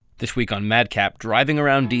This week on Madcap, driving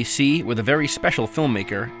around D.C. with a very special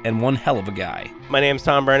filmmaker and one hell of a guy. My name's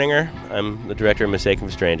Tom Berninger. I'm the director of Mistaken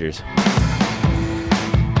for Strangers.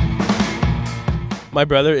 My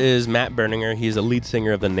brother is Matt Berninger. He's a lead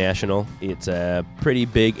singer of The National. It's a pretty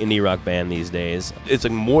big indie rock band these days. It's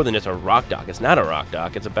more than just a rock doc. It's not a rock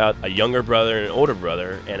doc. It's about a younger brother and an older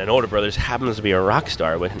brother, and an older brother just happens to be a rock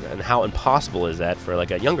star. And how impossible is that for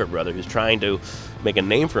like a younger brother who's trying to make a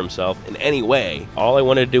name for himself in any way? All I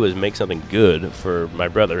wanted to do was make something good for my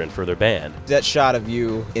brother and for their band. That shot of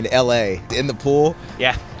you in L.A. in the pool.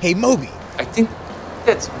 Yeah. Hey, Moby. I think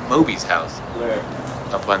that's Moby's house. Where?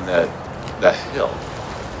 Up on the hill.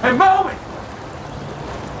 Hey, Moby!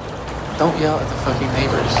 Don't yell at the fucking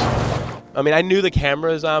neighbors. I mean, I knew the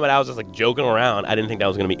camera was on, but I was just like joking around. I didn't think that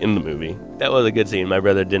was going to be in the movie. That was a good scene. My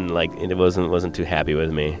brother didn't like it. Wasn't too happy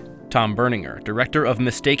with me. Tom Berninger, director of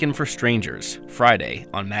Mistaken for Strangers, Friday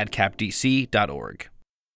on madcapdc.org.